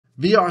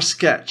VR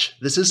Sketch.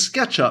 This is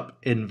SketchUp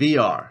in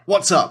VR.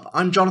 What's up?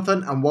 I'm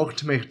Jonathan and welcome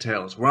to Maker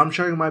Tales, where I'm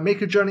sharing my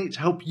maker journey to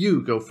help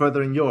you go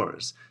further in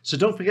yours. So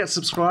don't forget to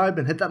subscribe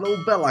and hit that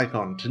little bell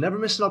icon to never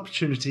miss an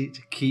opportunity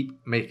to keep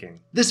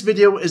making. This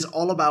video is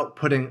all about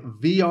putting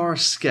VR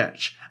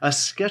Sketch, a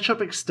SketchUp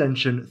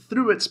extension,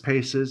 through its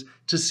paces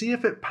to see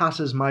if it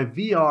passes my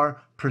VR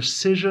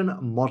precision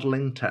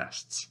modeling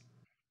tests.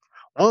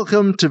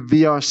 Welcome to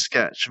VR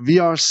Sketch.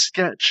 VR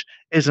Sketch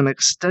is an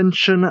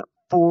extension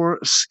for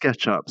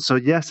SketchUp. So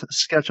yes,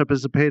 SketchUp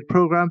is a paid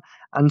program,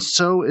 and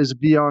so is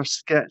VR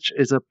Sketch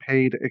is a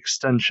paid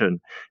extension.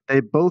 They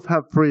both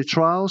have free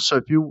trials, so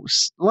if you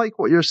like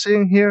what you're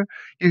seeing here,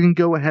 you can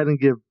go ahead and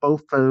give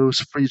both those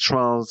free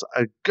trials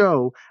a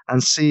go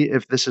and see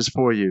if this is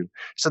for you.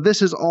 So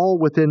this is all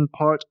within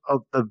part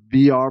of the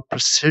VR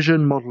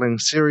Precision Modeling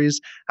series,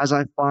 as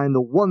I find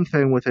the one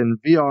thing within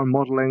VR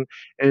modeling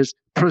is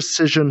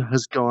precision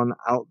has gone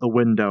out the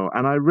window,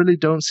 and I really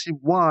don't see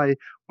why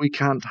we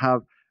can't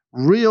have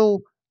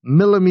real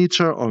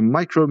millimeter or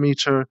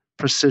micrometer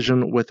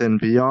precision within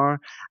VR.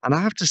 And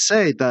I have to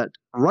say that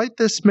right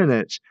this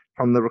minute,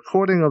 from the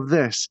recording of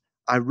this,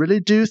 I really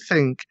do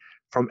think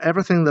from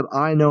everything that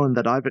I know and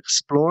that I've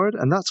explored,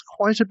 and that's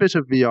quite a bit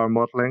of VR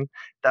modeling,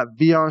 that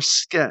VR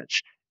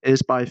Sketch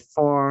is by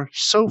far,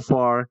 so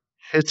far,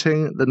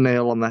 hitting the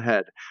nail on the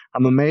head.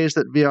 I'm amazed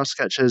that VR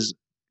Sketch has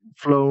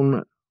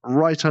flown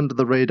right under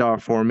the radar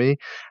for me.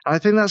 And I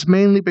think that's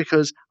mainly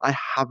because I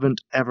haven't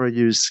ever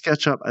used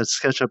SketchUp, as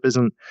SketchUp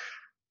isn't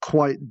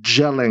quite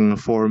gelling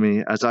for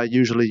me, as I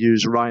usually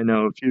use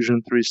Rhino,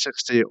 Fusion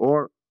 360,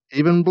 or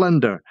even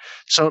Blender.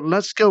 So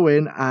let's go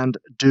in and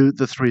do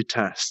the three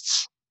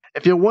tests.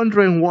 If you're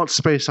wondering what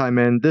space I'm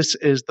in, this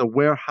is the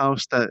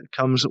warehouse that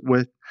comes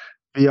with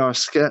VR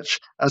Sketch.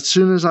 As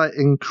soon as I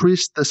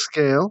increase the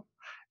scale,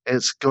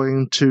 it's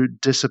going to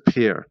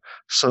disappear.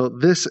 So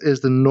this is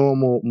the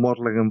normal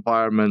modeling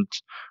environment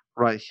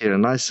right here,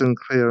 nice and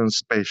clear and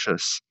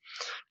spacious.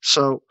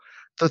 So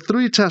the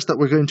three tests that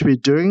we're going to be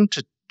doing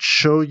to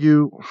show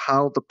you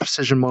how the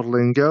precision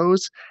modeling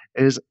goes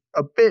is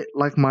a bit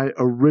like my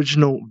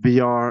original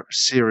VR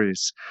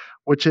series,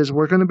 which is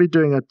we're going to be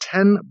doing a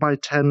 10 by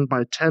 10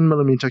 by 10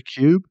 millimeter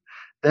cube.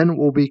 Then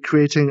we'll be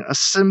creating a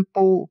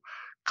simple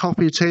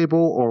coffee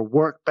table or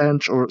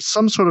workbench or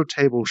some sort of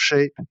table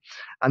shape.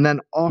 And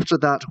then after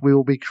that, we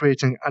will be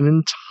creating an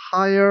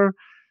entire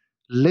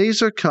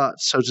laser cut,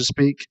 so to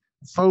speak,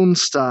 phone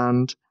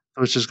stand,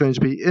 which is going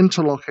to be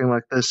interlocking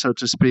like this, so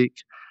to speak.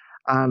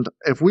 And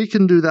if we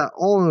can do that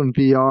all in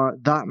VR,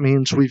 that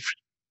means we've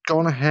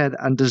gone ahead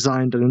and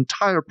designed an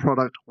entire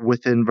product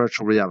within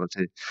virtual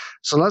reality.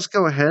 So let's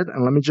go ahead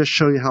and let me just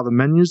show you how the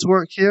menus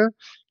work here.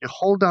 You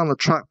hold down the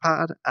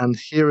trackpad and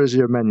here is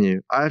your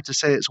menu. I have to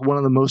say it's one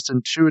of the most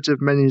intuitive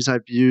menus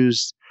I've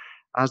used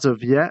as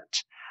of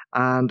yet.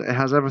 And it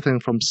has everything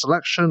from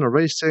selection,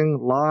 erasing,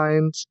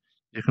 lines.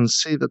 You can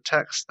see the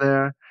text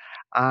there.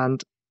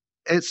 And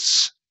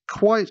it's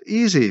quite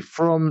easy.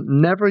 From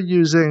never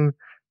using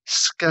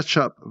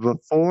SketchUp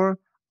before,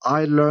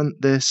 I learned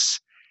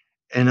this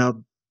in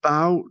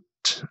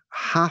about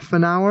half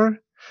an hour.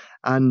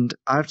 And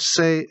I have to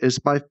say it's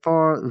by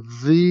far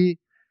the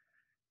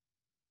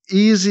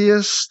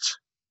easiest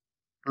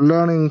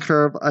learning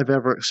curve I've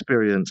ever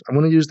experienced. I'm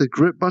going to use the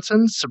grip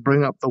buttons to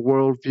bring up the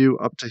world view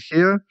up to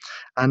here.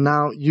 And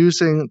now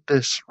using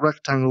this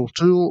rectangle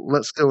tool,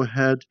 let's go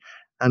ahead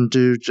and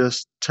do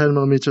just 10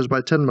 millimeters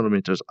by 10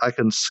 millimeters. I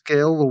can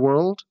scale the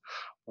world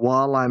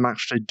while I'm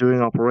actually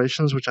doing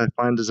operations, which I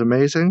find is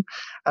amazing.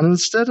 And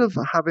instead of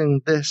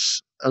having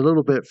this a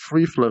little bit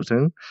free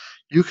floating,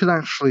 you can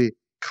actually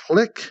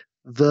click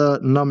the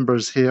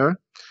numbers here.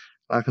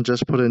 I can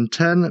just put in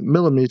 10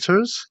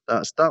 millimeters.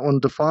 That's that one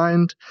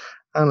defined.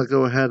 And I'll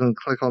go ahead and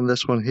click on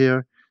this one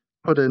here,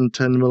 put in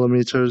 10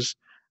 millimeters,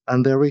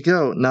 and there we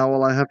go. Now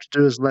all I have to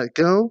do is let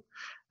go,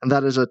 and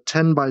that is a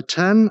 10 by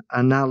 10.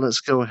 And now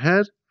let's go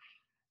ahead,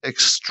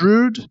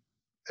 extrude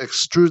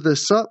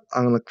this up.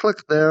 I'm going to click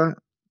there,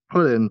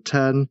 put in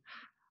 10,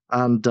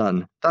 and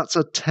done. That's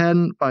a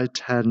 10 by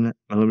 10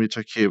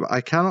 millimeter cube.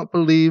 I cannot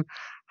believe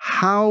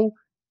how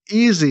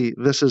easy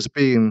this has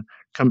been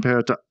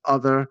compared to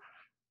other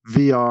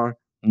VR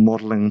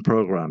modeling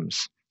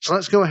programs. So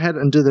let's go ahead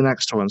and do the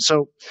next one.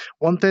 So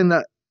one thing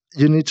that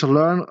you need to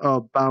learn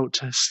about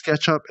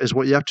SketchUp is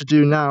what you have to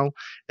do now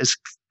is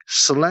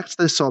select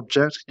this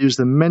object, use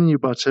the menu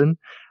button,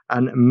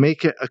 and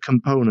make it a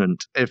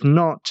component. If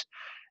not,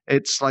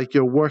 it's like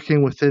you're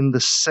working within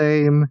the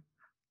same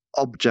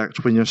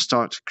object when you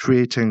start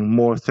creating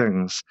more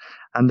things.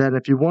 And then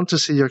if you want to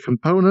see your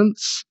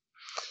components,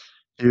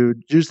 you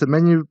use the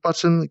menu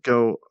button,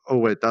 go, oh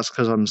wait, that's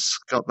because I've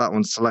got that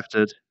one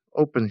selected.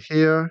 Open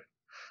here,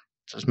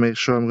 just make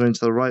sure I'm going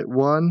to the right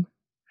one.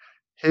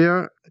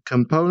 Here,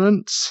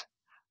 components,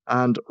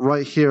 and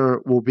right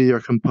here will be your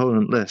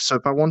component list. So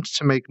if I wanted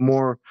to make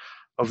more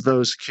of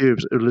those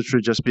cubes, it would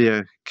literally just be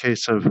a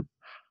case of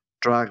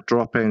drag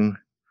dropping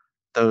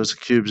those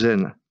cubes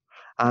in.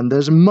 And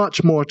there's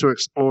much more to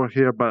explore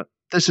here, but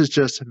this is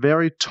just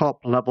very top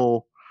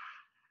level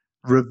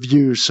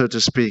review, so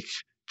to speak,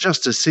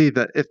 just to see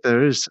that if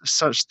there is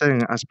such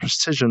thing as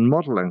precision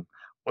modeling,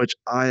 which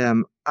I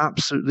am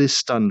absolutely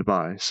stunned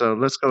by. So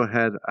let's go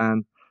ahead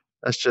and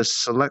let's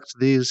just select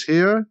these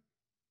here.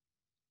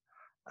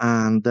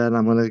 And then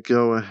I'm going to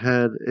go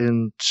ahead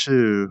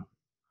into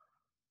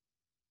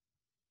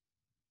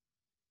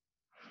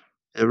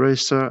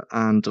eraser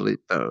and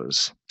delete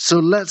those. So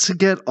let's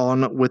get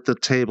on with the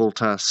table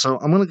test. So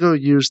I'm going to go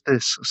use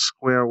this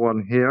square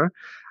one here.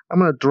 I'm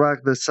going to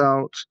drag this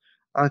out.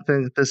 I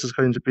think this is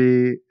going to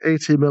be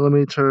 80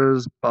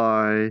 millimeters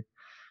by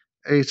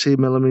 80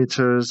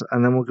 millimeters,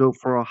 and then we'll go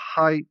for a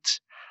height.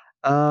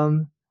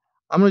 I'm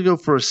going to go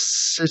for a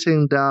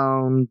sitting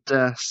down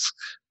desk.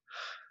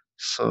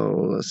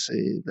 So let's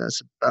see,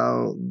 that's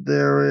about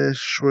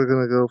there-ish. We're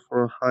going to go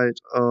for a height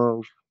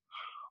of,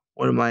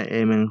 what am I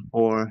aiming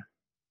for?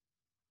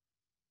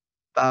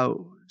 About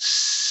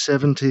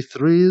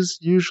 73s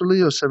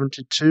usually, or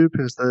 72,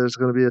 because there's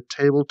going to be a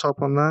tabletop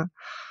on that.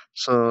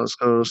 So let's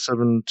go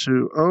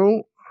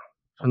 720.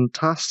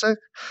 Fantastic.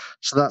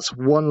 So that's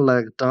one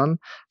leg done.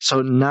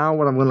 So now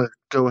what I'm going to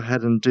go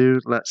ahead and do,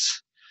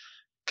 let's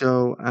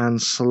go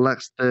and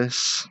select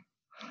this,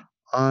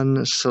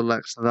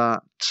 unselect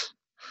that.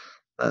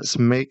 Let's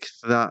make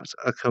that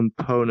a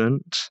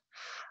component.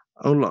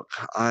 Oh look,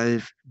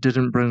 I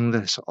didn't bring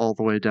this all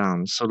the way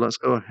down. So let's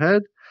go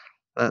ahead.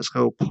 Let's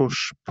go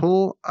push,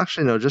 pull.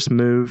 Actually, no, just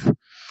move.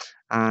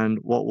 And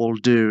what we'll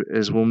do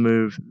is we'll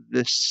move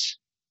this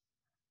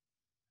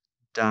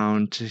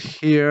down to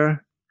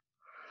here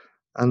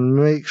and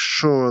make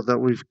sure that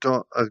we've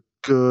got a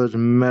good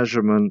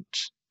measurement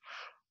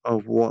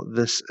of what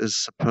this is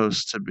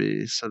supposed to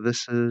be. So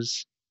this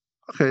is,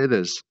 okay, it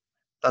is.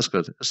 That's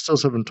good. It's still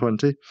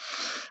 720.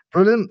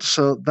 Brilliant.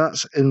 So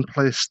that's in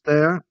place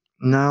there.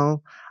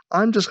 Now,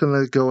 I'm just going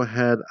to go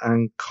ahead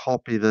and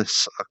copy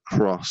this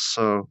across.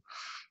 So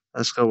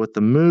let's go with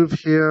the move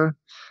here.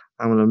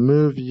 I'm going to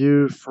move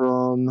you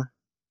from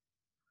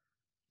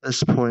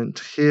this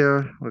point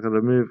here. We're going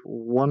to move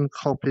one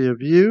copy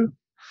of you.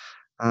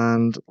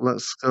 And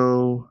let's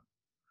go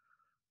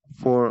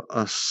for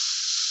a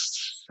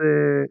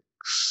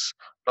 6.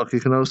 Look,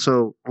 you can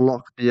also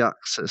lock the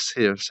axis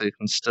here, so you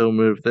can still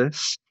move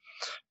this.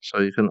 So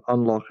you can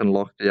unlock and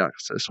lock the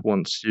axis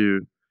once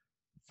you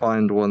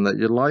find one that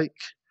you like.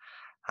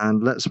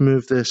 And let's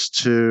move this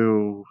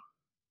to,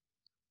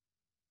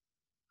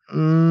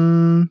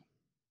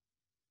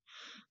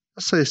 let's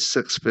say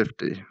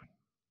 650.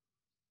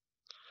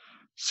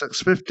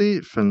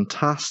 650,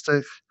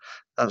 fantastic.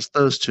 That's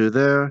those two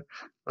there.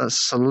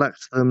 Let's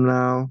select them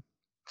now,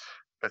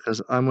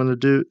 because I'm going to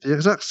do the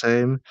exact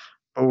same,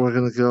 but we're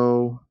going to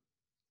go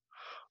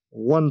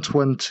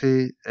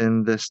 120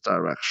 in this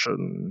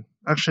direction.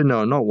 Actually,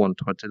 no, not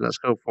 120. Let's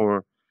go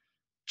for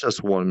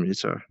just 1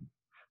 meter.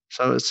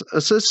 So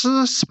it's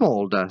a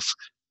small desk.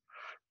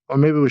 Or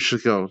maybe we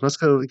should go. Let's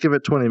go give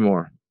it 20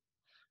 more.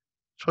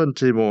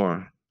 20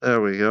 more.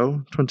 There we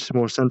go. 20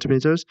 more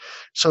centimeters.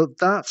 So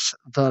that's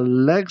the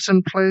legs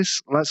in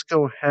place. Let's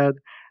go ahead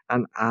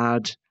and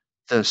add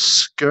the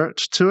skirt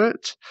to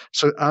it.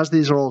 So as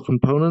these are all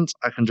components,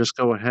 I can just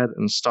go ahead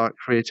and start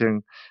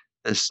creating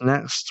this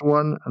next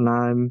one. And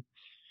I'm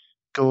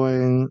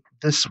going,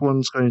 this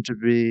one's going to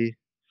be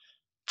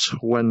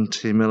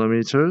 20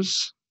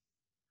 millimeters.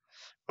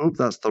 Oh,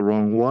 that's the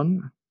wrong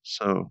one.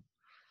 So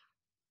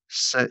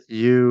set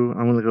you,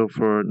 I'm going to go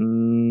for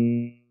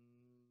 10.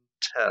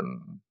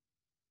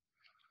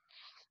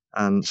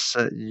 And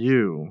set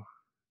you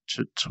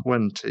to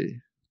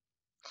 20.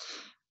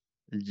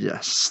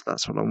 Yes,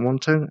 that's what I'm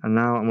wanting. And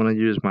now I'm going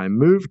to use my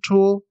move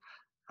tool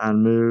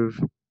and move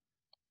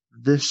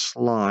this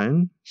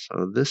line,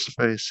 so this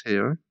face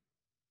here.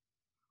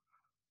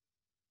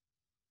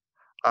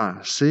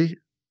 See,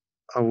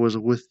 I was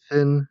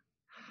within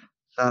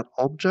that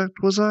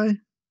object, was I?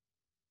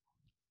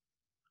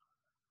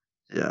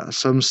 Yeah,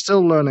 so I'm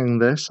still learning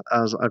this,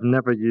 as I've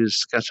never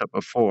used SketchUp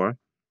before.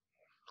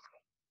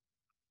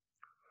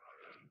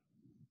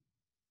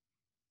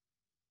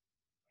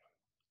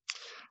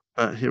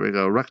 But here we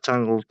go,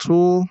 rectangle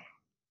tool.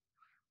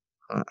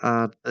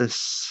 Add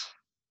this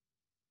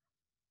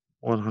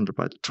 100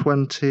 by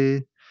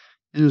 20.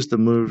 Use the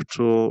move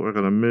tool. We're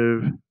going to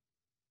move.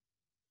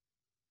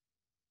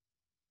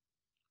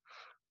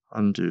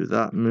 Undo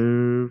that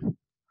move.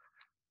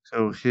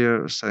 Go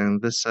here, saying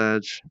this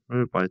edge,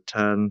 move by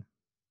 10.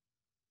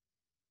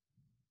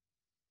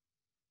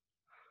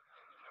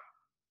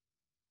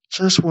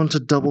 Just want to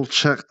double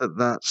check that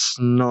that's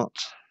not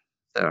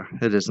there.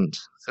 It isn't.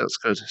 That's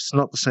good. It's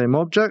not the same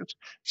object.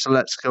 So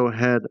let's go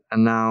ahead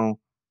and now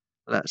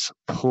let's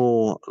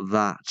pull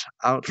that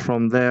out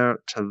from there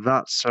to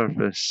that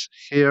surface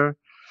here.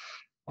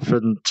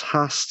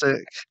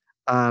 Fantastic.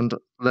 And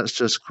let's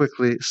just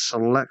quickly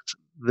select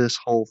this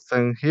whole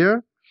thing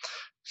here.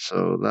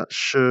 So that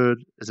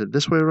should, is it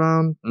this way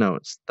around? No,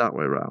 it's that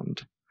way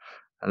around.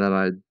 And then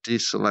I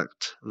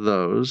deselect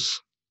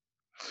those.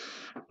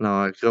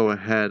 Now I go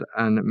ahead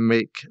and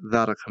make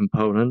that a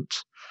component.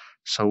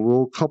 So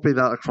we'll copy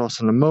that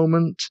across in a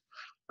moment.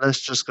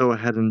 Let's just go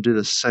ahead and do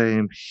the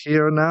same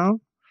here now.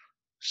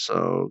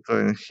 So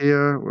going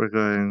here, we're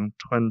going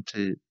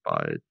 20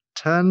 by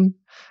 10,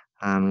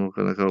 and we're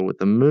going to go with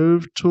the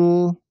move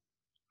tool.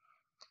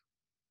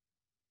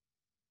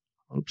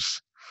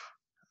 Oops,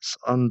 let's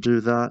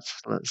undo that.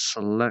 Let's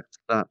select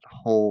that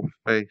whole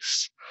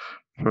face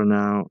for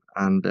now,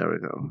 and there we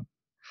go.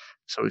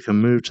 So we can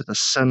move to the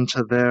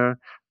center there.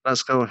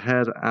 Let's go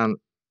ahead and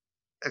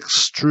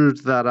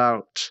extrude that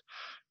out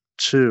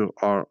to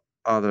our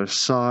other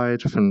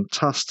side.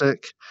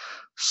 Fantastic.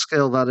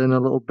 Scale that in a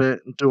little bit,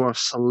 do our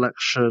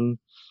selection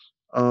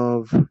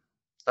of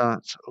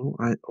that. Oh,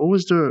 I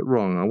always do it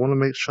wrong. I want to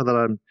make sure that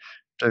I'm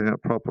doing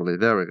it properly.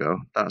 There we go.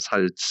 That's how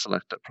you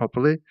select it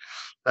properly.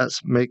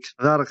 Let's make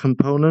that a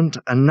component.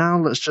 And now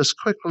let's just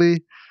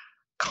quickly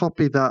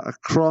copy that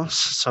across.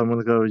 So I'm going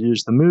to go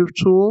use the move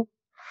tool,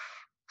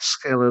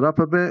 scale it up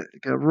a bit,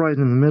 get right in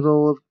the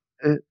middle of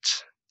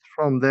it.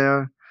 From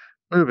there,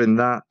 moving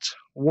that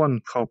one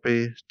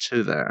copy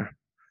to there.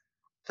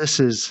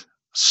 This is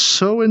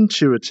so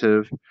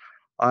intuitive.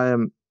 I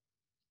am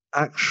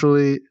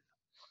actually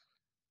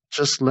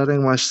just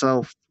letting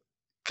myself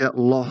get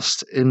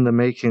lost in the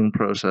making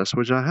process,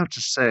 which I have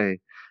to say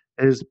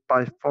is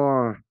by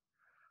far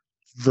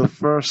the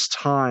first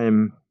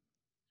time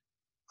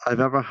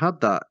I've ever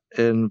had that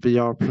in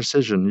VR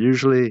Precision.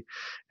 Usually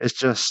it's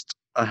just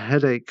a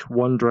headache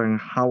wondering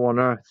how on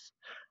earth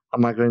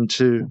am I going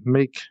to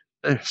make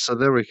this. So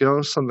there we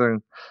go,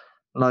 something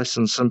nice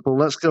and simple.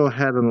 Let's go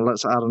ahead and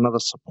let's add another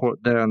support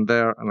there and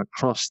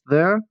across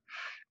there,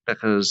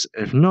 because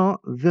if not,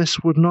 this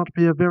would not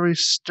be a very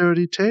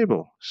sturdy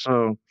table.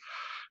 So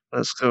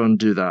let's go and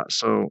do that.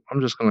 So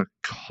I'm just going to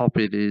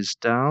copy these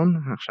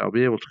down. Actually, I'll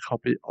be able to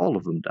copy all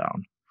of them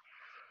down.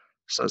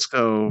 So let's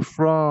go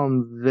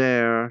from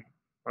there.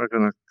 We're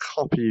going to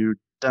copy you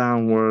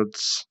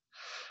downwards.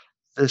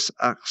 This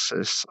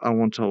axis, I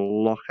want to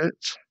lock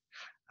it.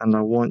 And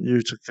I want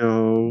you to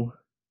go...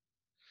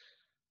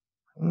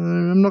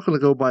 I'm not going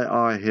to go by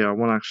eye here. I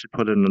want to actually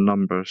put in a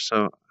number.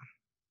 So,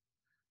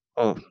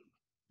 oh,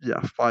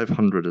 yeah,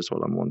 500 is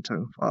what I'm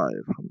wanting.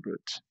 500.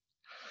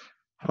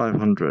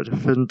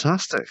 500.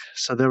 Fantastic.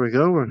 So there we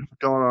go. We've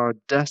got our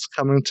desk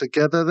coming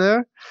together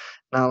there.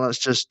 Now let's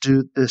just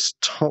do this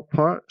top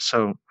part.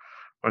 So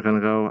we're going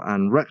to go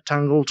and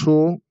rectangle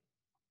tool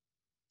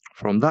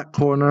from that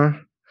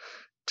corner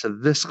to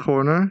this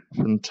corner.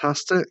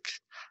 Fantastic.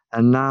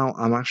 And now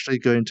I'm actually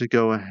going to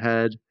go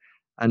ahead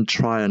and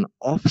try an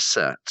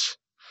offset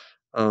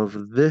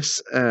of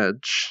this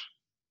edge.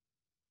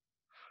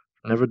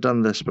 Never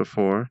done this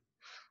before.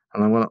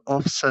 And I'm going to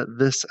offset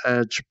this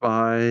edge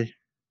by,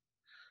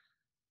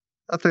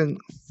 I think,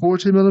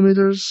 40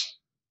 millimeters,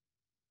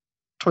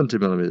 20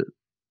 millimeters,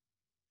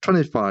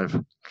 25.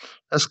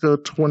 Let's go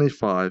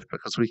 25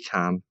 because we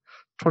can.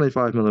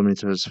 25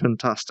 millimeters,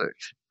 fantastic.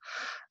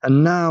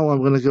 And now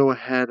I'm going to go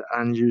ahead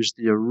and use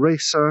the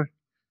eraser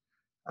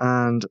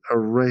and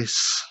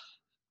erase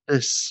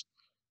this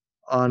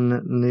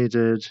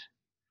unneeded.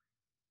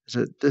 Is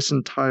it this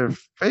entire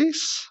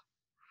face?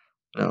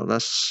 No,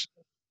 that's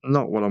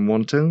not what I'm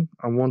wanting.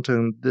 I'm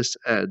wanting this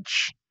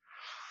edge.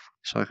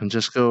 So I can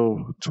just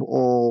go to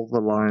all the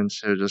lines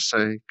here, just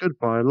say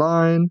goodbye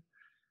line,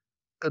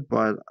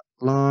 goodbye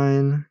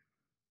line,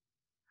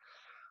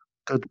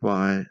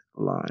 goodbye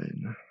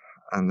line.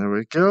 And there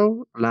we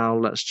go. Now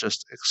let's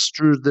just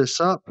extrude this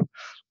up.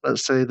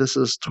 Let's say this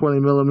is 20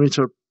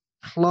 millimeter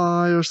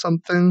ply or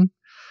something.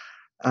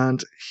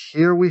 And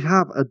here we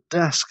have a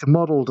desk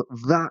modeled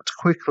that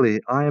quickly.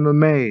 I am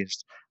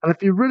amazed. And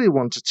if you really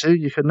wanted to,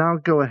 you can now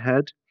go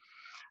ahead,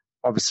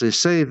 obviously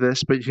save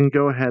this, but you can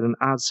go ahead and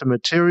add some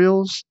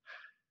materials.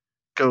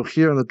 Go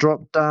here in the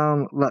drop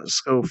down.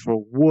 Let's go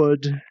for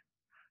wood.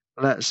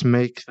 Let's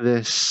make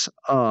this,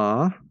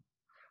 there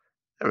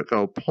we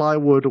go,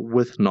 plywood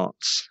with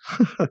knots.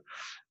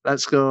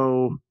 Let's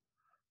go,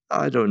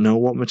 I don't know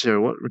what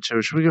material. What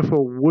material? Should we go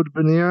for wood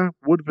veneer?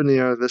 Wood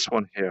veneer, this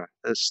one here.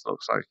 This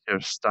looks like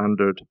your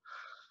standard.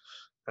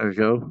 There we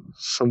go.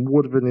 Some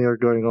wood veneer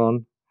going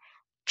on.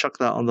 Chuck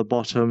that on the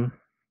bottom.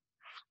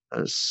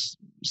 Let's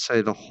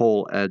say the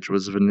whole edge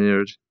was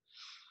veneered.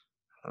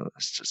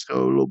 Let's just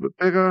go a little bit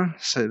bigger.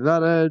 Say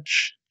that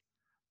edge.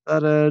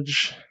 That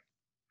edge.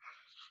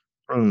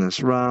 Bring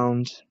this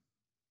round.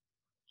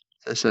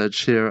 This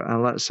edge here.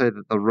 And let's say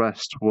that the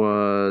rest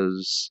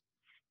was,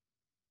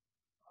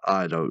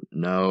 I don't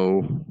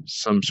know,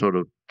 some sort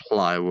of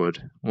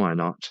plywood. Why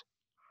not?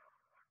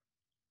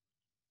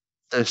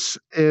 This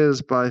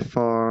is by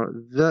far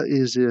the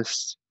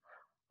easiest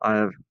I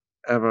have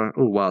ever...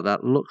 Oh, wow,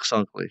 that looks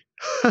ugly.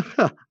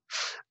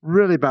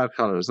 Really bad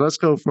colors. Let's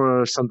go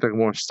for something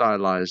more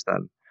stylized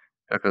then,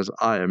 because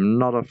I am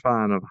not a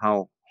fan of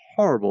how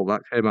horrible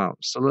that came out.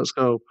 So let's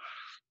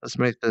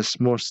make this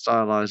more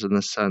stylized in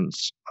the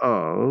sense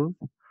of,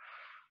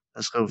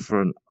 let's go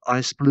for an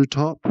ice blue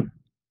top.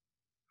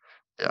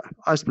 Yeah,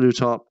 ice blue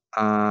top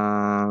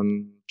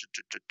and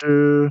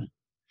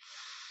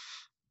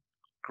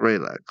gray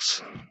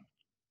legs.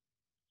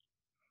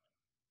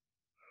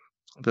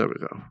 There we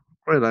go.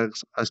 Gray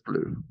legs, ice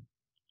blue.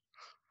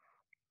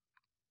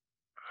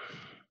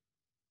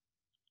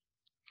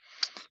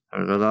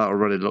 There we go, that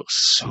already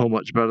looks so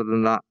much better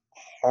than that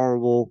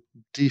horrible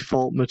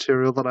default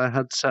material that I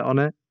had set on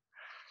it.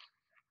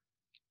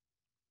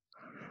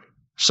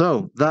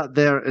 So that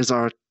there is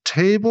our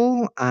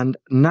table, and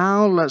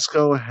now let's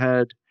go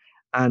ahead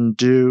and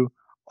do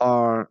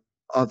our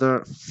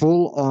other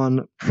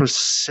full-on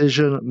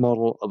precision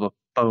model of a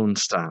phone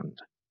stand.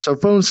 So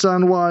phone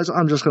stand wise,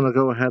 I'm just going to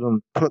go ahead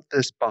and put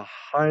this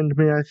behind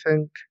me, I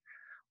think,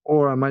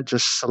 or I might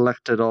just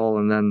select it all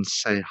and then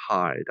say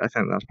hide. I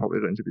think that's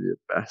probably going to be the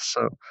best.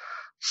 So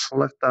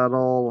select that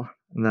all,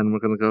 and then we're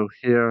going to go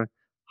here,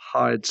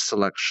 hide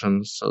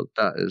selection. So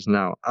that is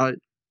now out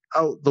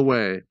the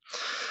way.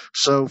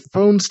 So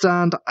phone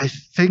stand, I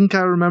think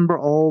I remember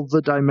all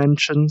the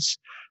dimensions.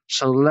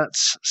 So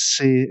let's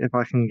see if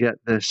I can get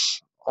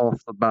this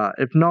off the bat.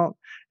 If not,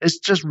 it's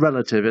just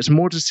relative. It's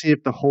more to see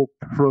if the whole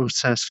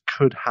process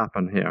could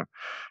happen here.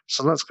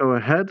 So let's go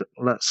ahead.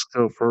 Let's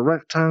go for a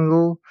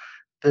rectangle.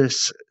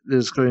 This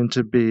is going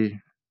to be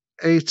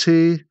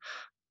 80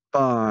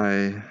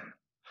 by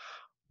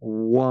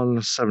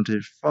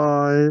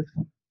 175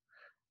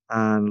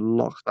 and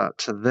lock that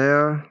to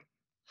there.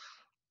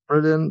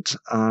 Brilliant.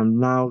 I'm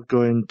now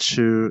going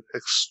to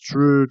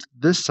extrude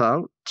this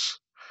out.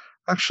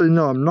 Actually,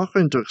 no, I'm not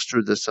going to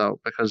extrude this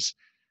out because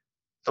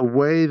the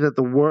way that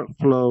the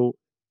workflow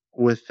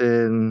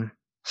within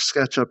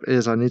SketchUp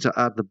is, I need to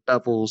add the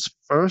bevels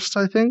first,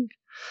 I think.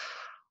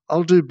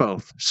 I'll do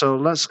both. So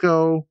let's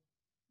go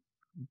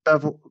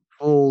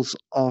bevels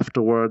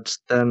afterwards,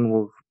 then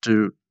we'll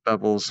do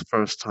bevels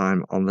first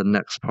time on the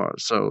next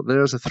part. So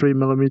there's a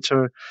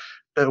 3mm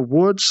bit of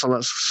wood. So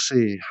let's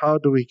see, how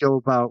do we go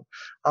about?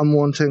 I'm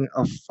wanting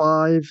a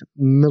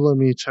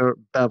 5mm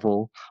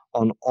bevel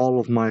on all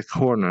of my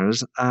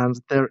corners, and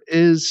there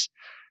is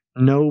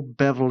no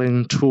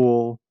beveling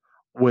tool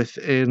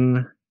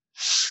within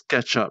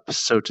SketchUp,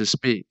 so to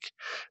speak.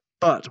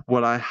 But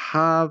what I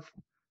have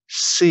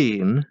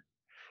seen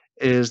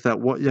is that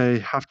what you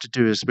have to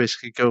do is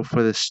basically go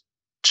for this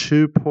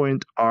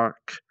 2-point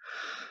arc.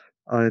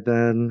 I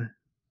then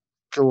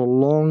go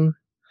along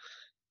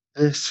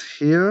this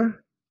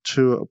here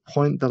to a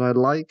point that I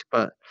like,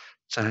 but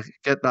to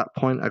get that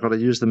point, I got to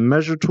use the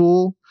measure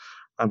tool.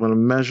 I'm going to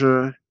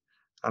measure,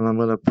 and I'm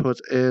going to put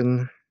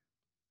in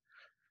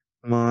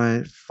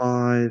my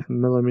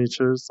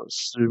 5mm.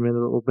 Let's zoom in a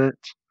little bit.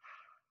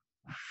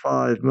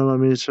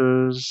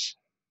 5mm.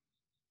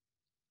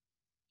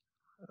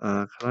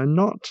 Can I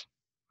not?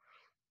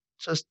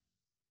 Just,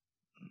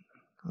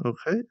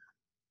 okay.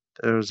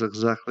 There's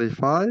exactly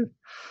 5.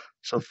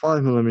 So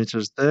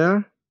 5mm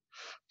there.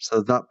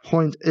 So that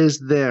point is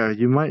there.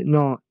 You might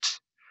not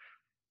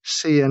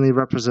see any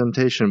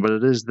representation, but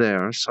it is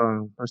there.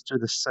 So let's do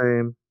the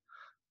same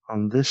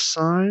on this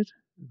side.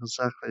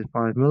 Exactly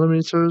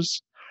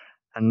 5mm.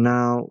 And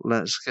now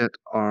let's get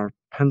our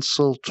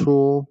pencil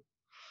tool.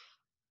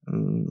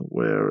 And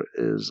where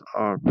is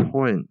our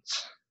point?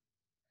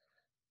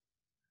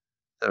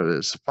 There it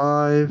is,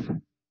 5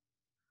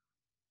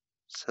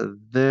 to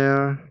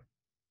there.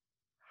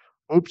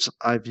 Oops,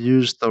 I've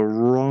used the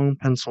wrong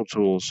pencil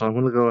tool. So I'm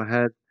going to go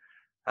ahead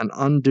and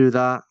undo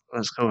that.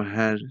 Let's go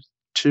ahead,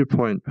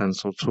 2-point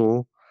pencil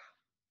tool.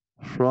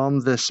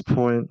 From this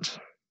point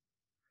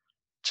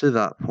to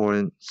that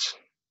point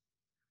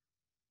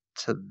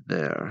to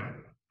there.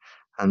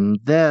 And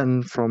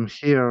then from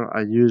here,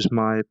 I use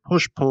my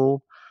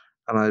push-pull,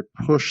 and I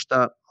push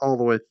that all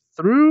the way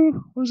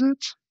through, was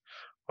it?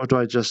 Or do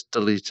I just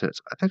delete it?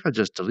 I think I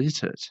just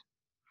delete it.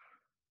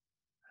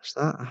 Is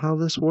that how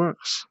this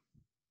works?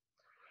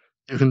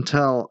 You can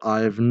tell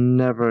I've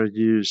never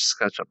used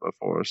SketchUp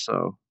before,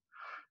 so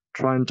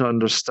trying to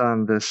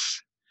understand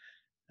this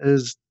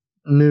is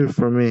new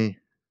for me.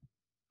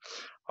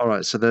 All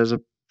right, so there's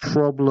a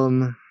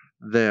problem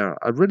there.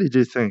 I really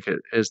do think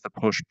it is the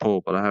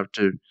push-pull, but I have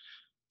to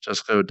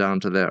just go down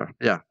to there.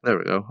 Yeah, there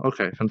we go.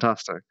 Okay,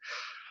 fantastic.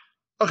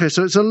 Okay,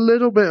 so it's a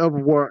little bit of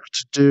work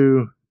to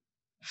do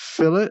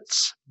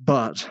fillets,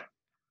 but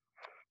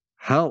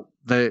hell,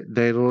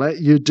 they let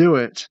you do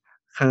it,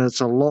 and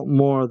it's a lot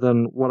more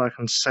than what I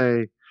can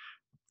say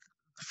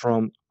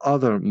from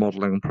other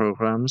modeling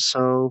programs.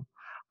 So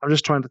I'm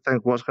just trying to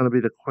think what's going to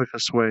be the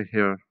quickest way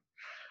here.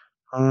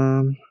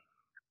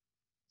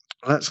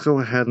 Let's go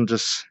ahead and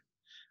just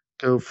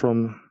go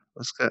from,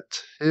 let's get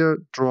here,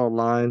 draw a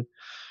line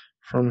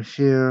from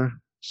here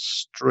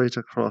straight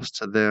across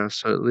to there,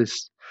 so at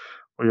least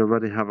we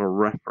already have a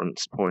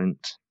reference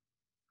point.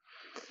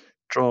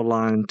 Draw a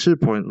line,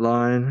 2-point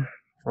line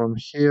from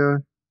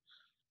here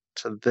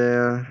to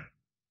there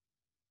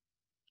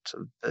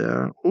to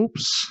there.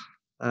 Oops,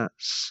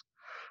 that's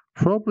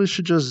probably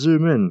should just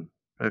zoom in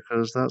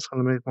because that's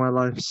going to make my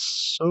life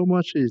so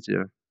much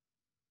easier.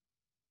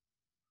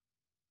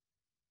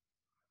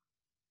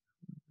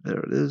 There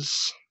it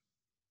is.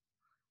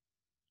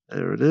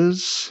 There it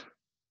is.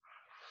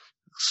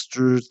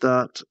 Extrude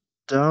that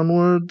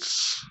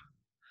downwards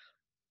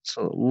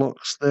so it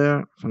locks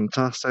there.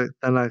 Fantastic.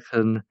 Then I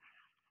can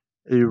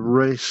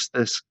erase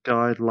this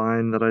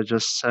guideline that I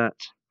just set.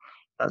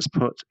 Let's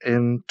put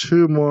in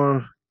 2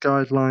 more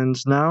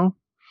guidelines now.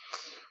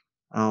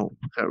 I'll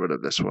get rid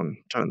of this one,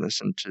 turn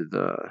this into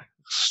the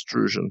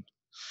extrusion.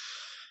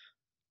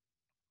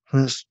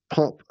 Let's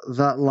pop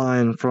that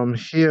line from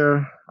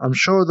here. I'm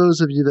sure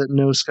those of you that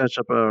know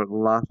SketchUp are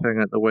laughing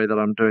at the way that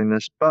I'm doing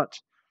this, but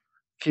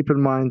keep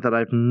in mind that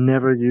I've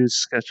never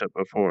used SketchUp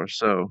before,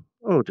 so,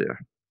 oh dear.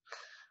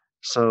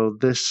 So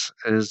this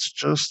is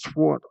just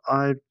what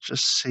I've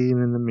just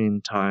seen in the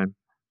meantime.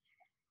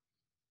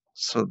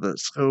 So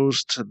this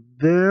goes to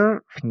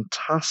there,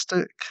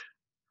 fantastic.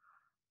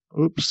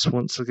 Oops,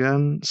 once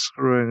again,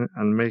 screwing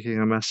and making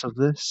a mess of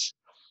this.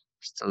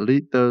 Let's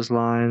delete those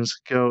lines,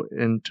 go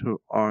into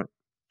our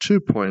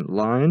 2-point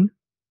line.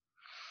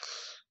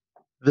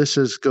 This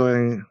is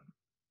going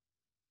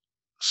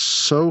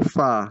so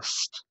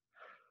fast.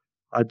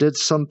 I did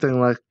something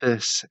like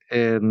this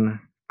in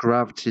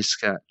Gravity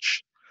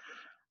Sketch,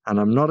 and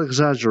I'm not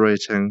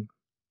exaggerating.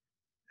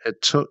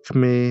 It took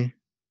me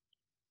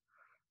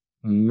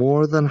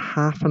more than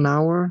half an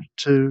hour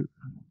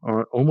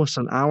or almost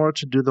an hour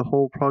to do the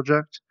whole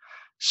project.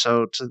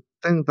 So to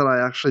think that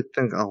I actually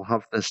think I'll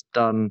have this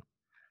done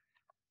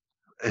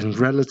in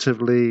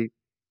relatively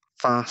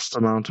fast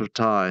amount of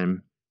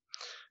time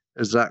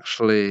is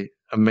actually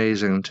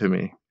amazing to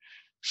me.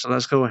 So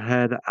let's go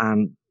ahead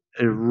and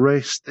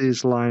erase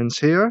these lines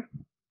here.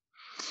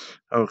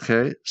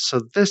 Okay,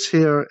 so this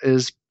here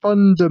is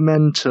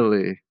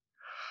fundamentally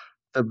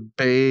the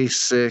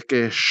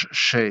basic-ish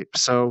shape.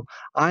 So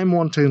I'm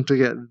wanting to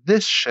get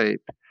this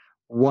shape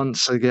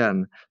once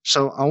again.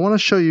 So I want to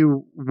show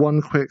you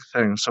one quick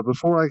thing. So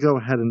before I go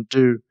ahead and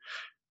do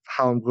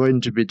how I'm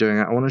going to be doing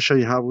it, I want to show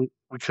you how we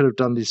could have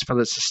done these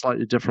fillets a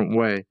slightly different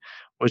way,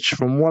 which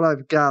from what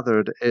I've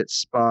gathered,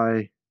 it's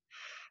by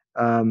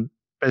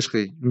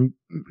basically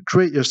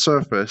create your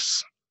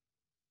surface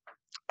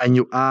and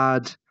you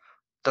add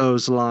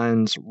those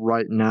lines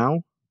right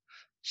now.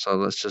 So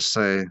let's just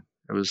say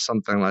it was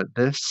something like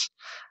this.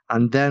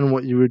 And then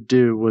what you would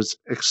do was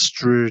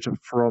extrude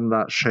from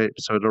that shape.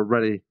 So it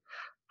already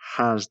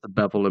has the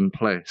bevel in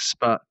place.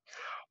 But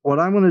what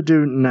I'm going to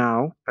do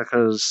now,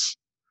 because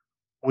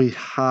we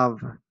have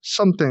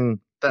something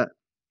that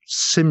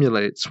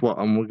simulates what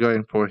I'm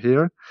going for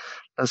here,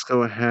 let's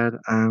go ahead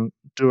and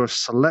do a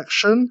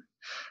selection.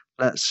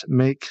 Let's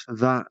make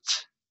that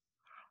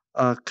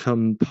a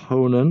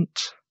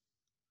component.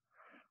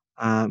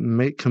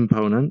 Make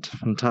component,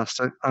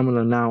 fantastic. I'm going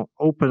to now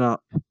open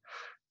up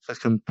the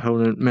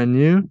component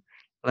menu.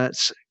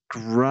 Let's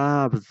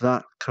grab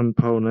that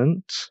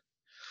component.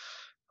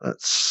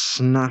 Let's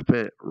snap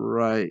it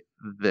right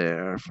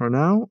there for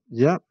now.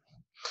 Yep.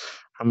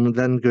 I'm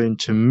then going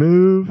to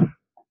move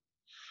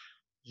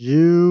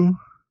you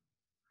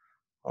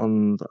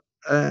on the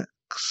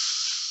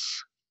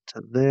X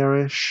to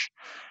there-ish.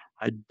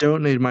 I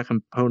don't need my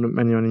component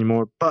menu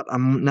anymore, but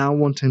I'm now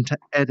wanting to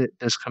edit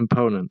this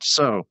component.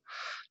 So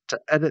to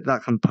edit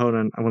that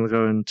component, I'm going to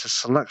go into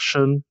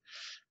selection.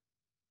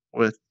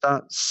 With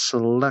that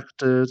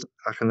selected,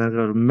 I can then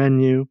go to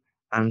menu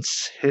and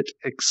hit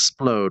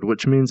explode,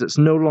 which means it's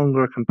no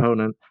longer a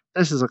component.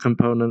 This is a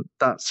component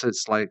that's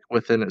like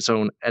within its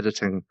own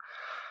editing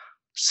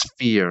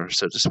sphere,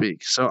 so to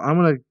speak. So I'm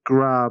going to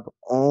grab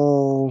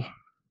all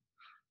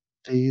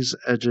these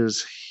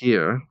edges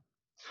here,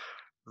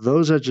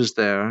 those edges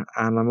there,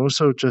 and I'm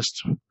also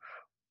just,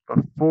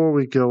 before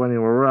we go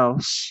anywhere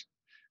else,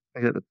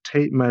 I get the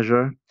tape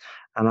measure,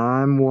 and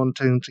I'm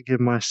wanting to give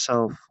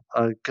myself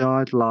a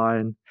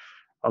guideline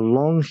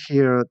along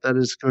here that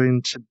is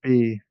going to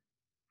be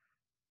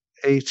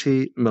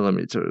 80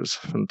 millimeters.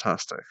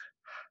 Fantastic.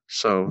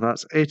 So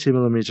that's 80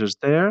 millimeters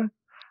there.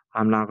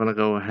 I'm now going to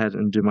go ahead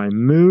and do my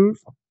move.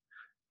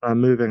 I'm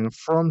moving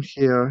from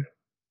here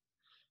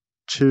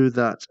to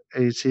that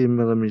 80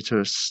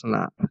 millimeter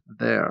snap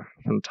there.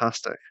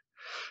 Fantastic.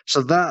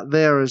 So that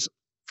there is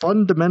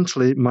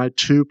fundamentally my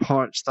two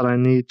parts that I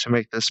need to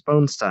make this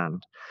phone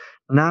stand.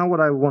 Now what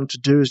I want to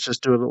do is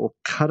just do a little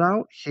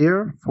cutout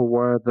here for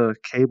where the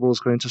cable is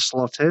going to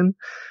slot in.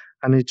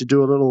 I need to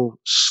do a little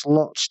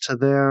slot to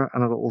there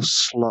and a little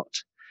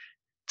slot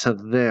to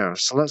there.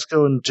 So let's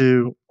go and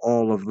do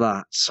all of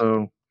that.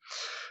 So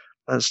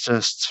let's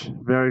just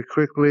very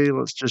quickly,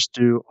 let's just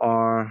do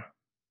our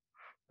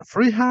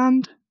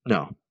freehand.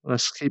 No,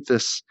 let's keep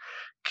this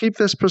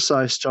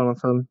precise,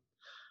 Jonathan.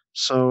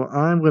 So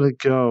I'm going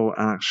to go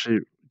and actually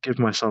give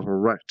myself a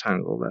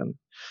rectangle then,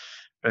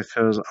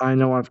 because I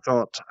know I've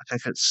got, I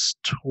think it's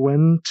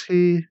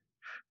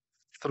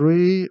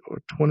 23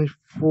 or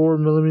 24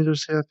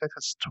 millimeters here. I think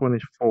it's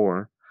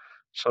 24.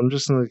 So I'm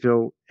just going to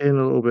go in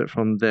a little bit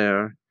from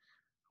there.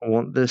 I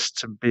want this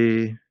to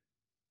be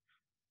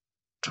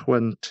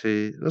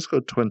 20. Let's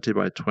go 20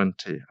 by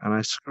 20. And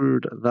I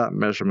screwed that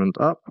measurement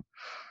up.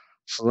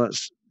 So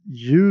let's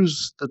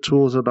use the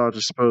tools at our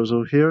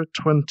disposal here.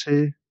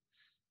 20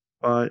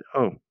 by,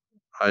 oh,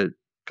 I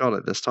got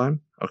it this time.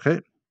 Okay.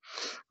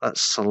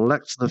 Let's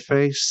select the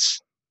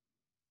face.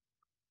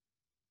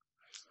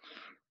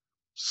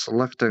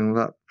 Selecting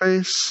that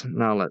face.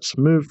 Now let's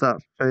move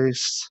that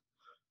face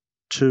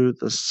to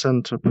the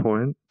center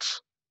point,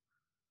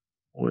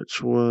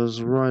 which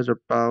was right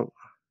about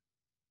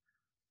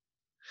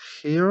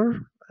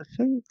here, I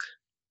think.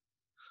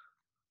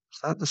 Is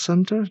that the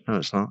center? No,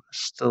 it's not.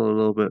 It's still a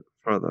little bit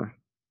further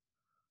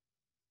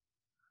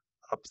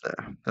up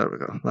there. There we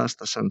go. That's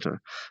the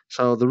center.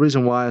 So the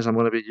reason why is I'm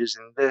going to be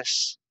using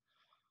this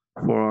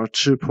for our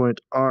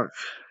 2-point arc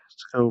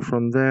to go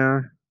from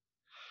there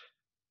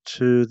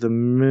to the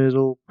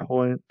middle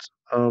point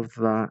of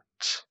that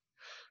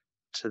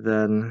to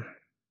then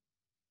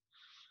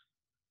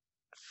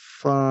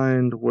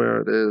find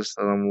where it is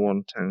that I'm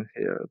wanting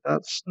here.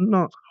 That's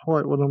not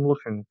quite what I'm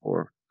looking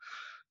for.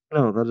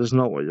 No, that is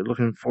not what you're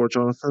looking for,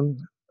 Jonathan.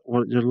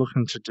 What you're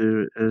looking to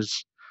do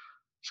is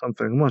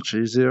something much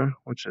easier,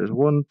 which is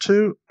 1,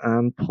 2,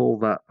 and pull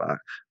that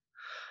back.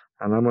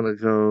 And I'm going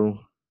to go...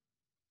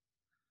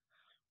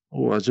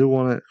 Oh, I do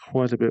want it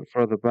quite a bit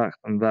further back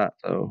than that,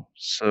 though.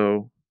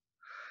 So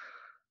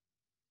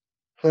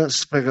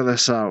let's figure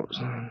this out.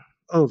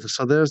 Oh,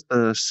 so there's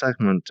the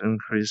segment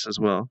increase as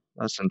well.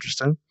 That's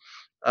interesting.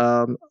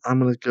 I'm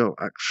going to go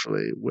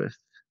actually with...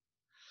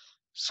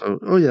 So,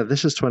 oh yeah,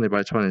 this is 20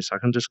 by 20, so I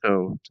can just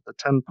go to the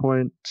 10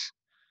 point,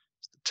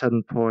 the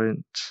 10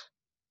 point,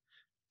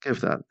 give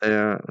that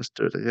there. Let's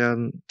do it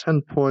again.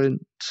 10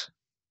 point,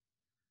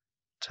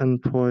 10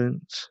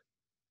 point,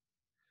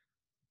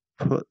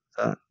 put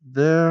that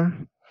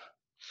there.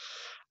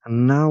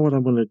 And now what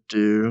I'm going to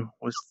do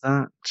with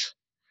that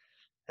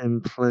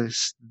in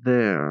place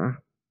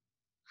there,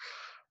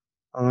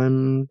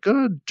 I'm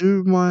going to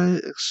do my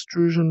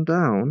extrusion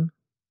down.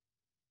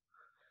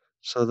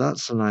 So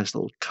that's a nice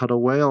little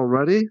cutaway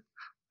already.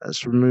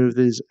 Let's remove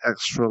these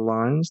extra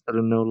lines that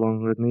are no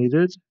longer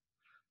needed.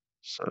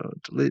 So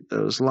delete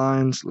those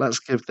lines. Let's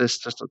give this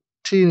just a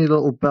teeny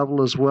little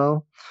bevel as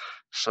well.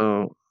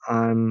 So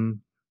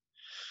I'm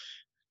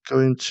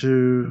going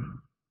to,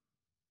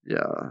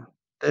 yeah,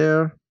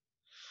 there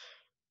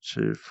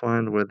to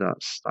find where that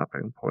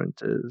snapping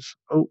point is.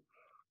 Oh,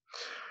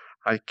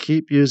 I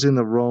keep using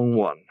the wrong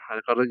one.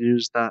 I've got to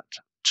use that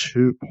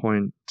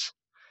 2-point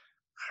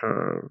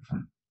curve.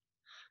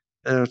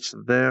 There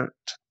to there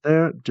to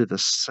there. Do the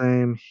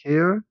same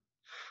here.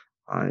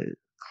 I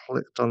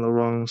clicked on the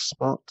wrong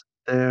spot.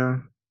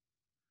 There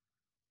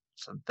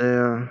to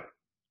there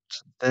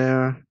to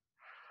there.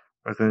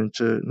 We're going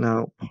to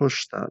now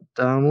push that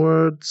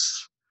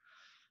downwards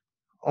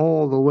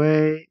all the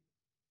way.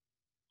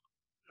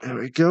 There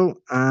we go.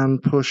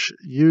 And push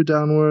you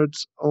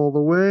downwards all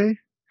the way.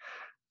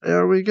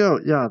 There we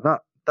go. Yeah,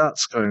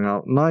 that's going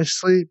out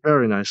nicely,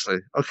 very nicely.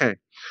 Okay,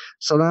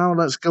 so now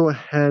let's go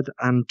ahead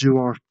and do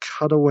our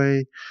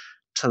cutaway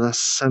to the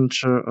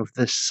center of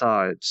this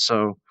side.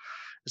 So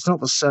it's not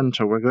the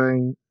center, we're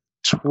going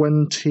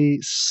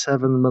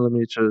 27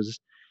 millimeters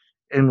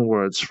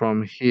inwards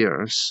from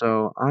here.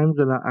 So I'm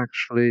gonna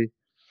actually,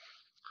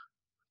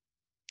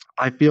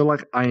 I feel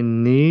like I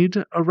need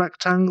a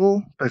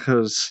rectangle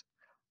because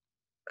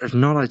if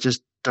not, I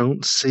just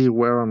don't see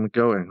where I'm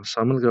going.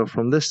 So I'm gonna go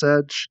from this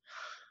edge,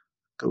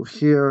 go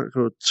here,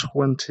 go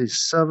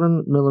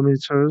 27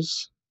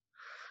 millimeters.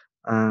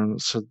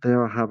 So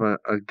there I have a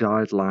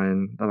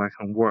guideline that I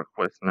can work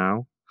with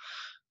now.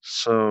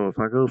 So if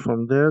I go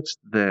from there to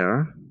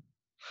there,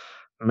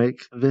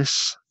 make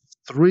this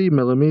 3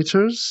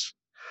 millimeters,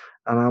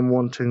 and I'm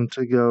wanting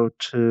to go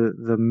to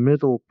the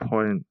middle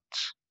point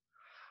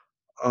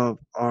of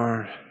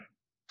our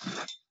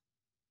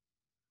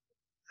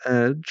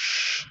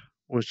edge,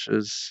 which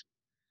is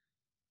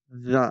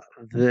that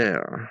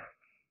there,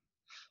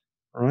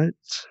 right?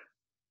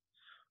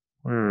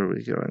 Where are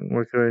we going?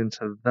 We're going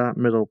to that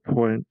middle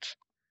point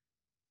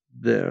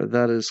there.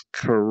 That is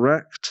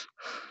correct.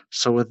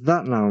 So with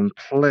that now in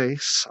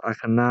place, I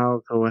can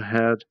now go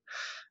ahead,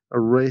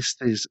 erase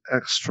these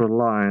extra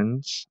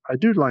lines. I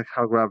do like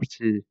how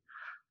Gravity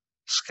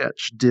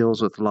Sketch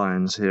deals with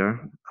lines here.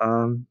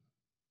 And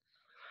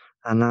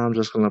now I'm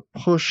just going to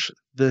push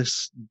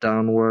this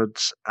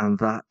downwards, and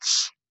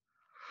that's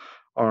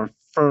our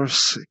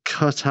first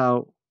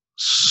cutout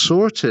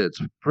sorted.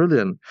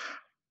 Brilliant.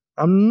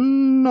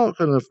 I'm not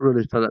going to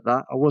really fill it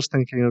that. I was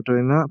thinking of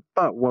doing that,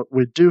 but what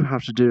we do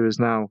have to do is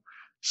now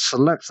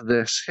select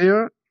this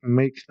here,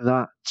 make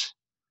that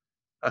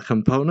a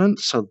component,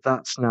 so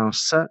that's now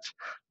set.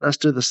 Let's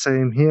do the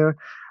same here.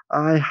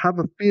 I have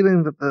a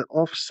feeling that the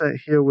offset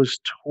here was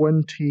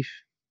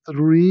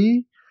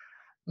 23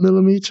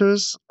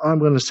 millimeters. I'm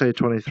going to say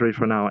 23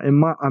 for now.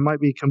 I might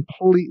be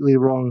completely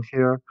wrong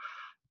here,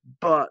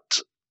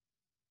 but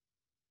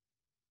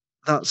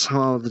that's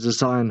how the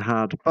design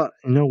had. But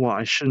you know what?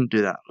 I shouldn't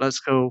do that.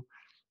 Let's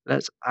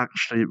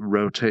actually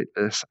rotate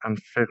this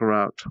and figure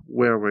out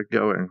where we're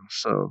going.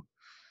 So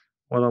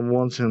what I'm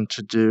wanting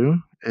to do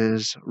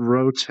is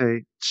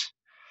rotate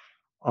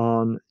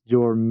on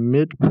your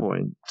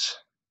midpoint,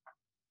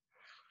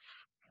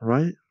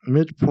 right?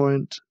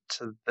 Midpoint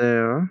to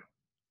there.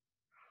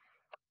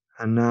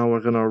 And now we're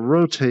going to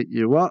rotate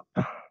you up.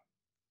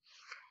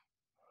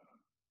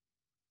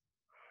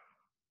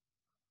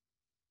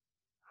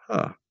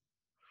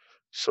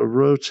 So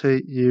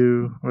rotate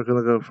you, we're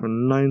going to go for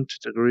 90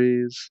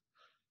 degrees.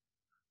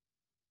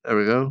 There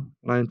we go,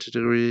 90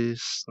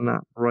 degrees,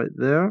 snap right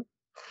there.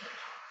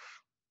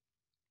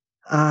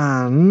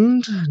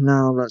 And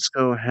now let's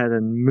go ahead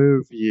and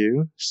move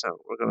you. So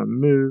we're going to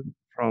move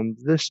from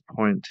this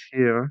point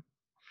here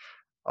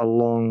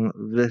along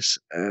this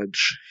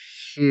edge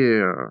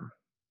here.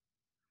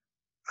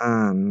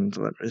 And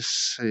let me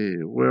see,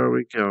 where are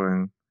we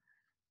going?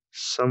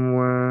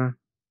 Somewhere.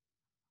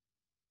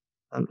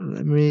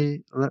 Let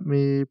me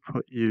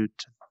put you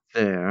to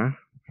there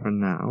for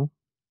now.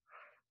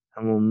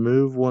 And we'll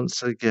move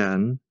once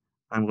again.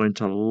 I'm going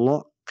to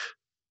lock.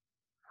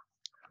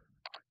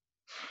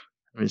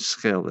 Let me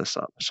scale this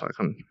up so I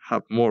can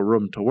have more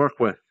room to work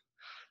with.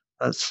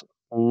 Let's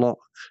lock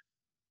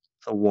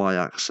the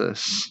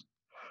y-axis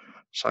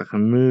so I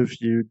can move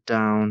you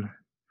down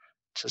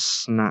to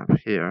snap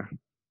here.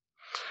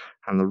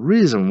 And the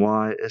reason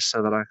why is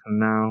so that I can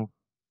now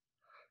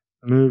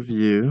move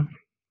you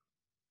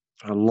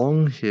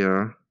along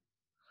here.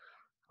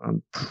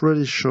 I'm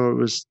pretty sure it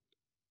was,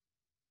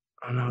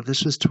 oh no,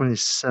 this was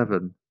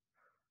 27.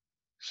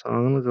 So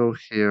I'm going to go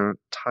here,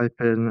 type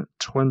in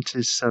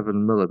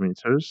 27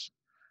 millimeters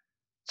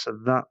to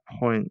that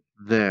point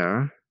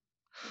there.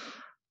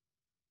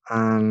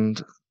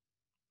 And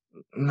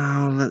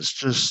now let's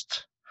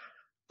just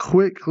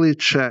quickly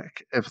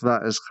check if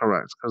that is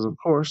correct, because of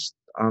course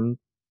I'm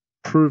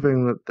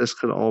proving that this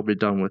could all be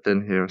done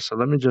within here. So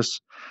let me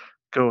just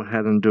go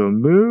ahead and do a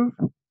move.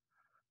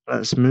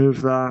 Let's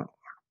move that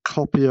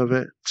copy of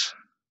it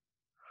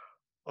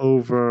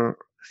over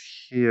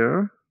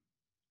here.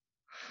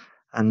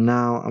 And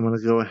now I'm going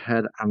to go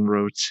ahead and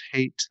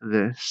rotate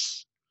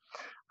this.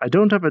 I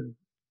don't have an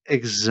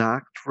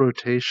exact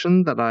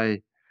rotation that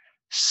I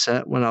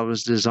set when I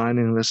was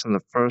designing this in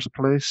the first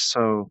place,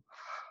 so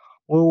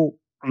we'll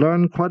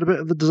learn quite a bit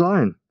of the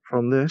design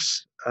from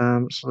this.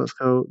 So let's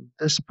go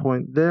this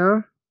point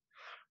there,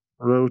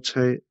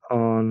 rotate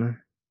on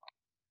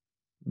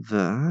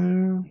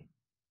there,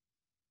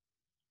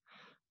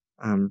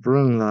 and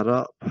bring that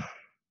up.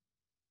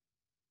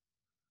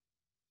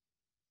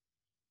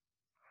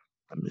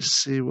 Let me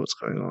see what's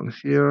going on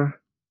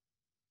here.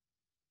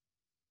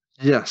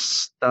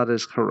 Yes, that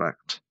is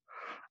correct.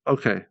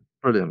 Okay,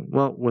 brilliant.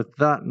 Well, with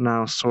that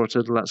now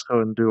sorted, let's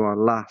go and do our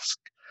last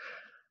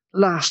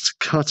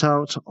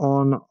cutout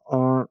on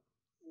our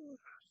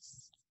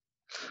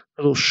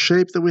little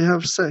shape that we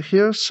have set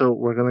here. So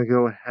we're going to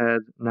go ahead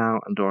now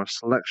and do our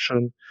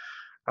selection.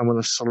 I'm going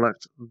to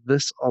select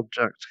this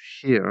object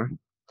here.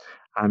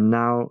 I'm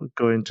now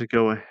going to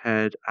go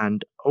ahead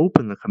and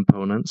open the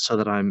component so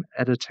that I'm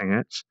editing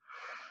it.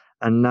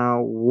 And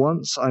now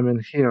once I'm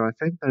in here, I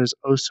think there's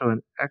also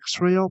an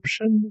X-ray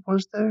option,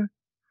 was there?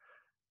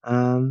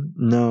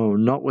 No,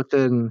 not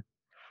within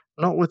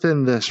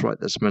this right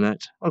this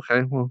minute.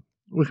 Okay, well,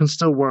 we can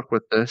still work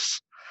with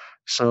this.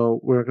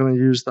 So we're going to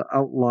use the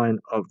outline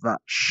of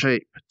that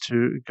shape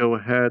to go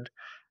ahead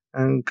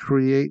and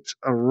create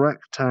a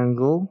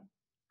rectangle,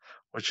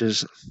 which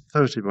is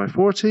 30 by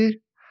 40.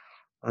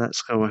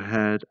 Let's go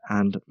ahead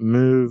and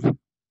move.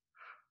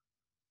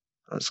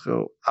 Let's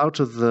go out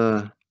of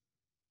the,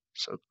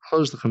 so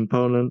close the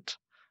component,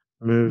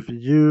 move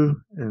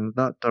you in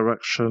that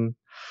direction.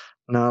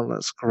 Now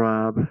let's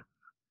grab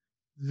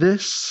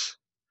this,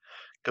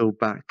 go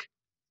back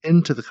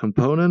into the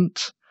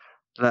component.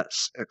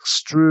 Let's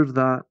extrude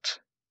that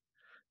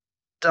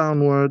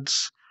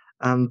downwards.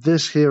 And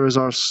this here is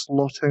our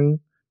slotting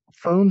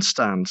phone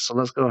stand. So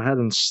let's go ahead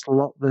and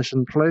slot this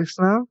in place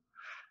now.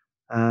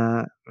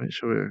 Make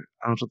sure we're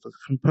out of the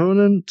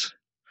component.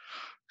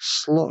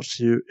 Slot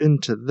you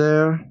into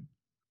there.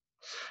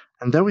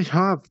 And there we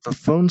have the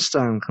phone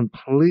stand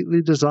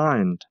completely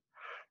designed.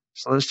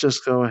 So let's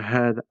just go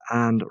ahead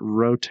and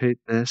rotate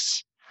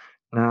this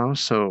now.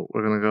 So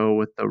we're going to go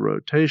with the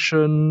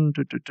rotation.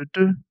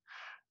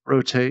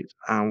 Rotate,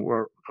 and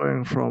we're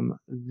going from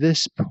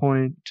this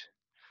point.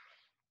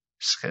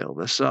 Scale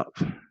this up.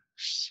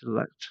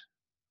 Select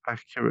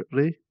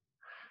accurately.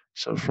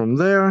 So from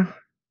there,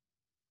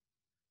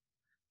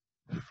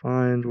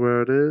 find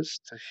where it is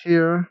to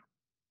here.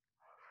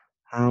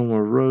 And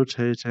we're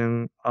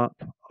rotating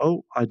up.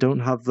 Oh, I don't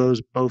have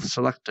those both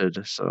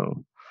selected,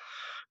 so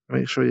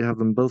make sure you have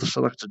them both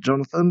selected,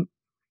 Jonathan.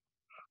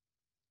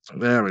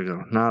 There we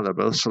go. Now they're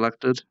both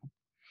selected.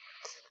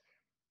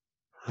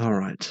 All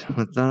right,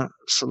 with that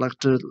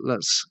selected,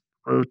 let's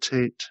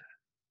rotate,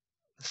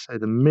 let's say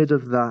the mid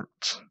of that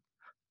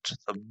to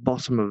the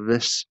bottom of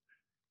this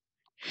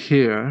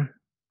here.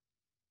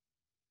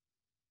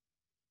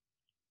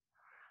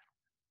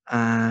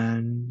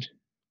 And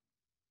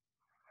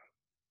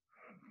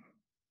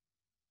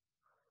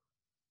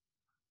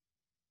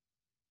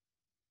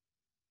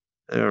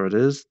there it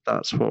is.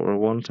 That's what we're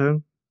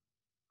wanting.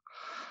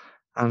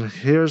 And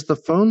here's the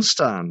phone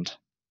stand.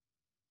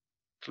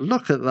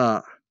 Look at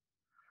that.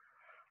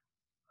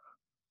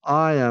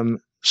 I am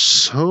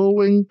so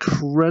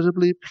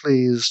incredibly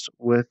pleased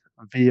with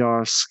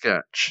VR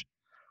Sketch.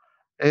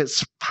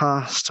 It's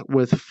passed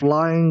with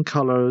flying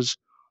colors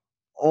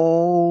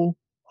all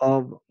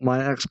of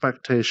my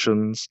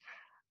expectations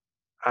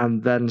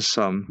and then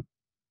some.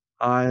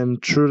 I am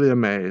truly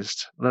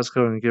amazed. Let's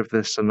go and give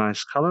this a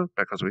nice color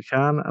because we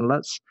can, and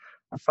let's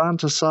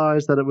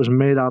fantasize that it was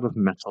made out of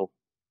metal.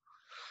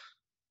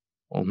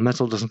 Well,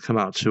 metal doesn't come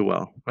out too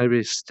well.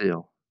 Maybe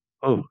steel.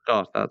 Oh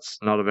god, that's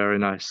not a very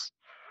nice.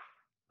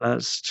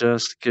 Let's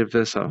just give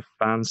this a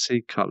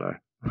fancy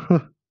color.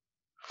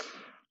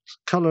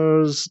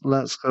 Colors,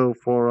 let's go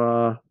for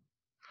a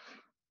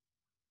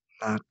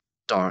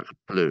dark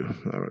blue.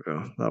 There we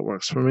go. That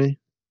works for me.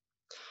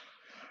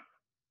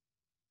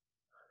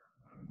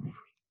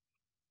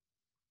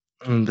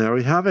 And there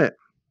we have it.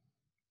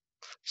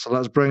 So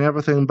let's bring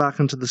everything back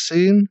into the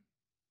scene.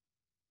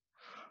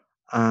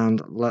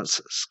 And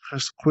let's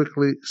just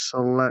quickly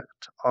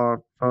select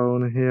our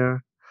phone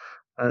here.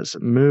 Let's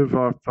move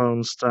our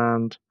phone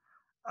stand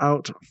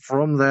out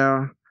from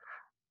there,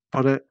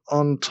 put it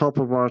on top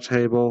of our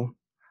table,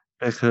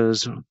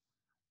 because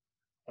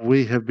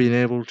we have been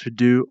able to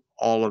do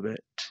all of it.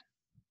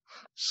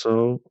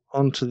 So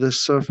onto this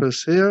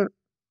surface here.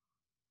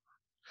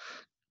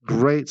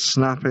 Great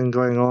snapping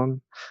going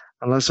on.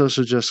 And let's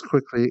also just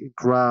quickly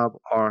grab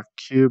our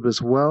cube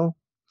as well.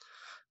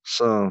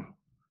 So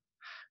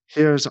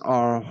here's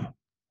our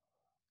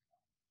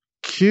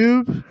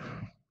cube.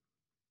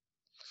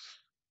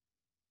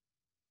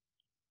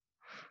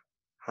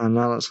 And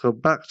now let's go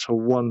back to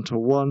 1 to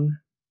 1.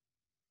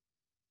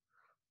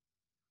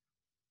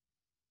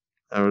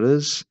 There it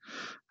is.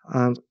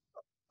 And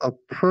a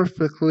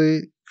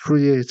perfectly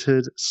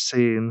created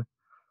scene,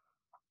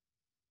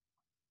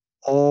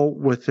 all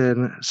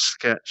within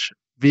Sketch,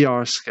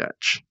 VR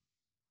Sketch.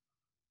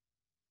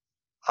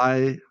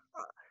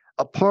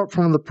 Apart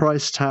from the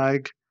price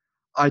tag,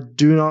 I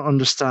do not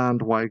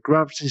understand why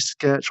Gravity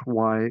Sketch,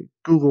 why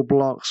Google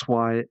Blocks,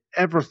 why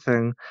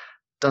everything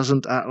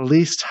doesn't at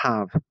least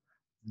have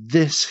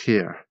this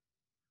here.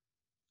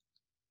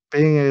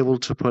 Being able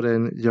to put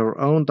in your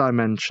own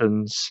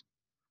dimensions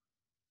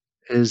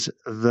is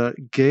the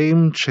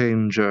game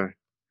changer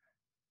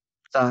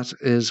that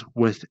is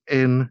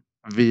within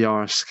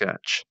VR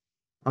Sketch.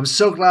 I'm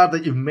so glad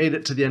that you've made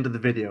it to the end of the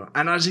video,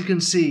 and as you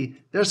can see,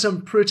 there's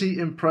some pretty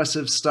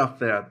impressive stuff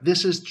there.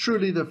 This is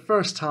truly the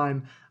first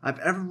time I've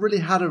ever really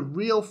had a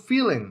real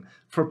feeling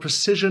for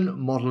precision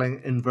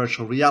modeling in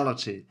virtual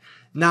reality.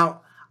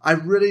 Now, I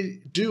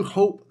really do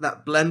hope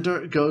that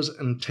Blender goes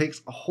and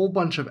takes a whole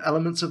bunch of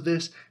elements of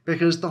this,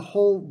 because the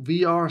whole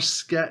VR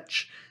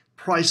Sketch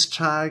price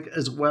tag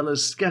as well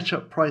as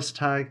SketchUp price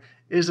tag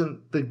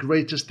isn't the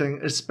greatest thing,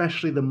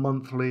 especially the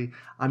monthly.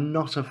 I'm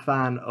not a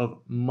fan of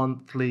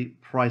monthly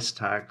price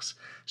tags.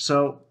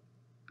 So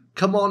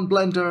come on,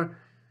 Blender.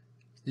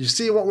 You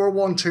see what we're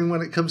wanting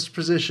when it comes to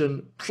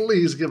precision.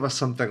 Please give us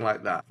something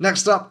like that.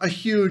 Next up, a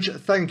huge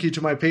thank you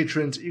to my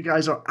patrons. You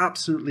guys are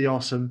absolutely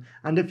awesome.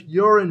 And if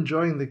you're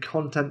enjoying the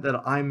content that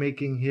I'm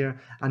making here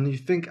and you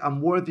think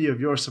I'm worthy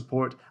of your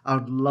support, I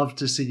would love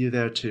to see you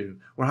there too.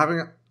 We're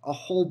having a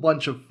whole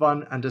bunch of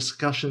fun and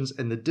discussions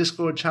in the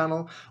Discord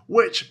channel,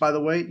 which, by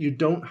the way, you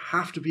don't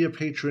have to be a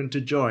patron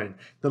to join.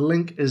 The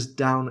link is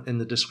down in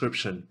the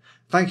description.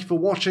 Thank you for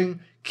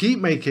watching, keep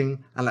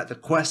making, and let the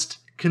quest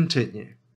continue.